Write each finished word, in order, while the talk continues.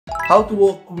how to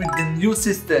work with the new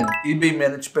system, eBay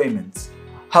Managed Payments,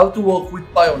 how to work with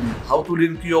Payoneer, how to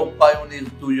link your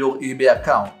Payoneer to your eBay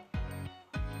account.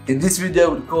 In this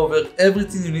video, we'll cover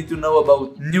everything you need to know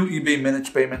about new eBay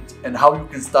Managed Payments and how you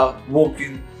can start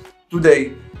working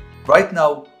today, right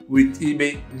now, with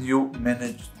eBay New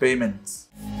Managed Payments.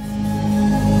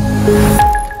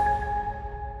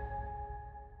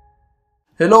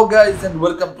 Hello guys and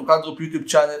welcome to CardDrop YouTube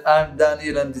channel. I'm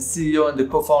Daniel, I'm the CEO and the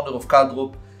co-founder of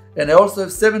CardDrop, and I also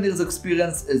have 7 years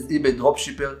experience as eBay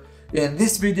dropshipper. In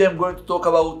this video I'm going to talk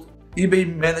about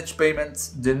eBay Managed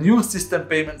Payments, the new system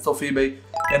payments of eBay,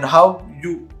 and how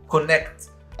you connect,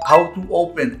 how to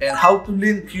open and how to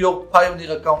link your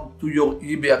Payoneer account to your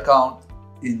eBay account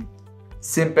in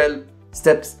simple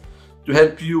steps to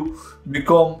help you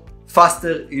become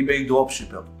faster eBay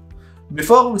dropshipper.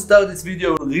 Before we start this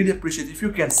video, I would really appreciate if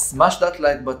you can smash that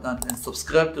like button and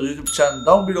subscribe to the YouTube channel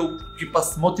down below to keep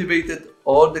us motivated,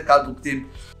 all the CardDrop team,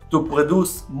 to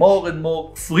produce more and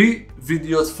more free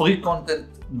videos, free content,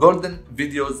 golden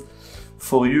videos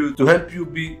for you to help you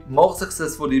be more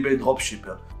successful eBay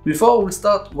dropshipper. Before we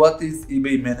start, what is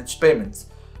eBay Managed Payments?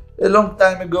 A long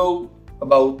time ago,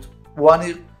 about 1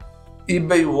 year,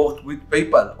 eBay worked with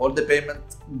PayPal. All the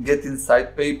payments get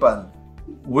inside PayPal.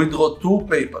 Withdraw to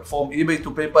PayPal, from eBay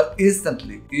to PayPal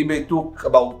instantly. eBay took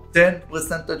about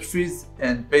 10% fees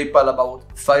and PayPal about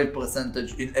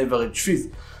 5% in average fees,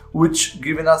 which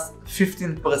giving us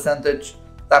 15%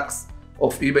 tax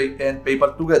of eBay and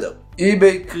PayPal together.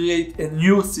 eBay create a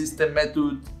new system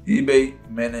method, eBay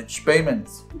Managed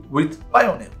Payments, with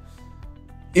Payoneer.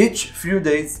 Each few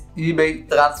days, eBay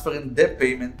transferring the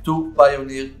payment to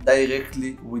Payoneer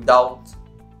directly without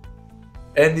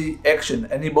any action,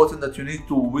 any button that you need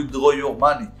to withdraw your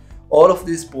money. All of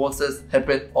this process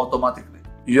happen automatically.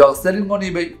 You are selling on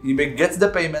eBay, eBay gets the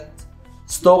payment,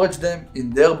 storage them in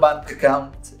their bank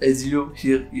account, as you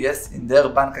hear, yes, in their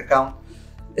bank account,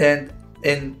 and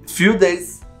in few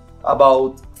days,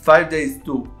 about 5 days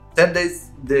to 10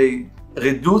 days, they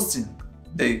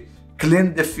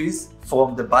clean the fees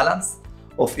from the balance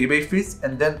of eBay fees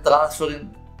and then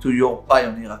transferring to your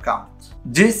Payoneer account.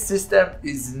 This system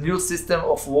is a new system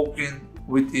of working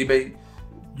with eBay.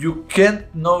 You can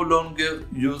no longer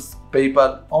use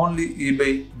PayPal, only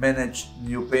eBay Managed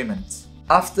New Payments.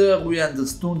 After we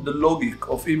understood the logic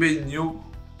of eBay New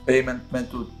Payment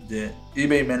Method, the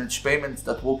eBay Managed Payments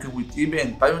that working with eBay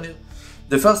and Payoneer,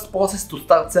 the first process to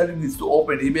start selling is to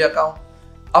open eBay account.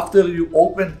 After you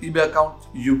open eBay account,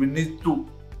 you will need to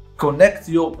connect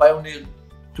your Payoneer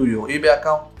to your eBay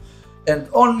account. And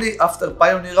only after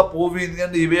Payoneer approving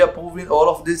and eBay approving all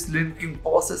of this linking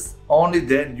process, only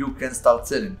then you can start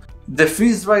selling. The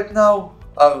fees right now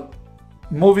are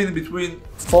moving between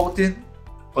 14%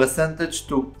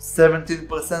 to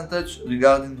 17%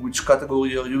 regarding which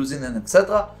category you're using and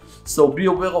etc. So be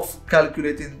aware of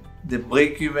calculating the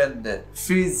break-even, the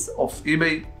fees of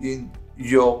eBay in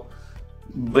your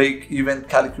break-even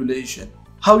calculation.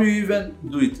 How you even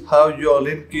do it, how you are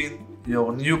linking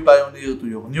your new Payoneer to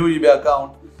your new eBay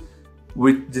account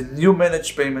with the new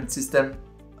managed payment system,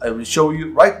 I will show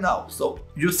you right now. So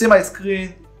you see my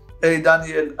screen. Hey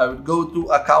Daniel, I will go to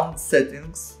account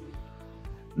settings.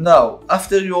 Now,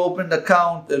 after you open the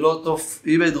account, a lot of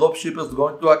eBay dropshippers go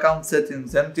into account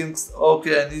settings and thinks,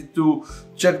 okay, I need to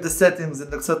check the settings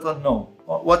and etc. No,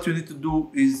 what you need to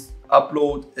do is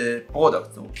upload a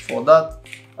product. So for that,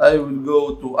 I will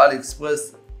go to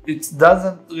AliExpress. It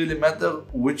doesn't really matter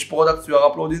which products you are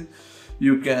uploading.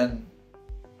 You can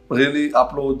really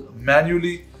upload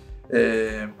manually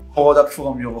a product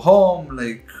from your home,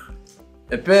 like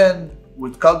a pen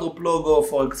with CardDrop logo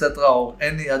for etc. or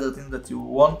any other thing that you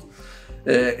want.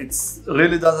 It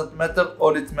really doesn't matter.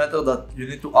 All it matters that you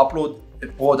need to upload a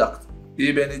product.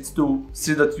 eBay needs to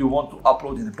see that you want to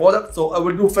upload in a product. So I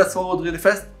will do fast forward really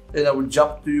fast and I will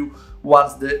jump to you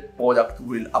once the product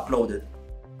will upload it.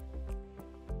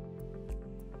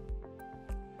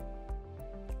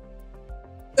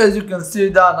 As you can see,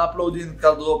 done uploading.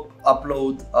 CardDrop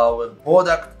upload our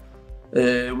product.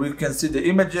 We can see the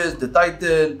images, the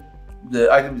title,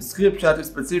 the item description, item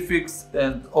specifics,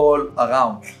 and all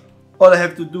around. All I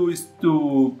have to do is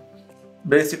to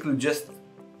basically just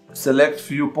select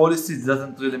few policies,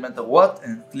 doesn't really matter what,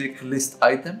 and click list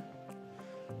item.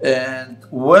 And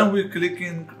when we click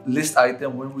in list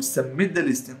item, when we submit the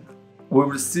listing, we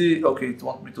will see, okay, it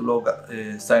wants me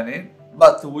to sign in.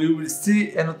 But we will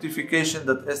see a notification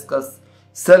that asks us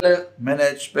seller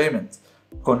manage payment.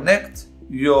 Connect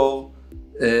your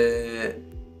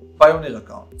Payoneer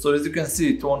account. So as you can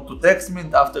see, it wants to text me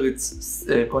after it's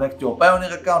connect your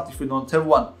Payoneer account if you don't have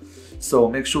one. So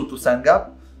make sure to sign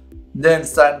up. Then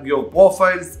sign your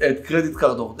profiles, add credit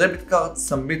card or debit card,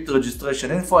 submit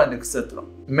registration info, and etc.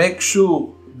 Make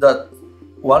sure that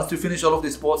once you finish all of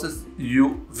this process,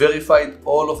 you verified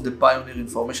all of the Payoneer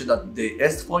information that they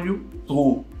asked for you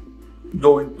through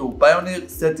going to Payoneer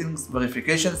Settings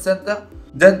Verification Center.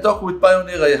 Then talk with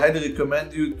Payoneer. I highly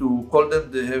recommend you to call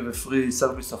them. They have a free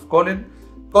service of calling.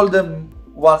 Call them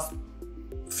once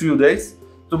few days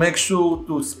to make sure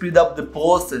to speed up the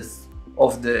process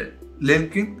of the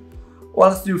linking.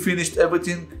 Once you finished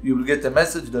everything, you will get a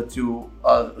message that you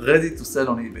are ready to sell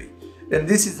on eBay. And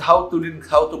this is how to link,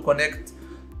 how to connect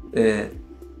a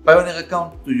Payoneer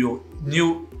account to your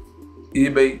new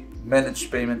eBay managed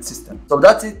payment system. So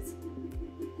that's it.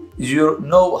 You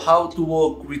know how to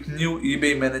work with new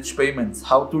eBay managed payments,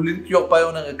 how to link your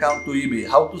Payoneer account to eBay,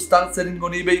 how to start selling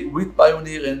on eBay with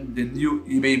Payoneer and the new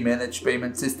eBay managed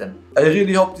payment system. I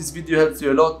really hope this video helps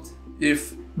you a lot.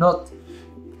 If not,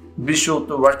 be sure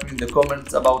to write me in the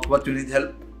comments about what you need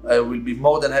help. I will be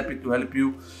more than happy to help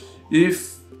you.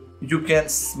 If you can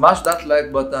smash that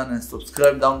like button and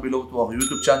subscribe down below to our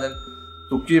YouTube channel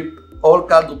to keep all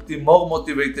Caldrup team more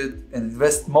motivated and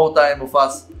invest more time of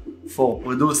us for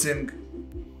producing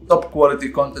top quality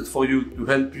content for you to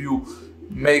help you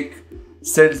make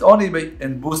sales on eBay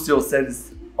and boost your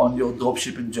sales on your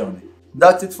dropshipping journey.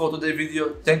 That's it for today's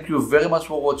video. Thank you very much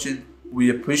for watching. We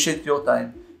appreciate your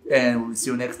time and we'll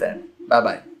see you next time. Bye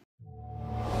bye.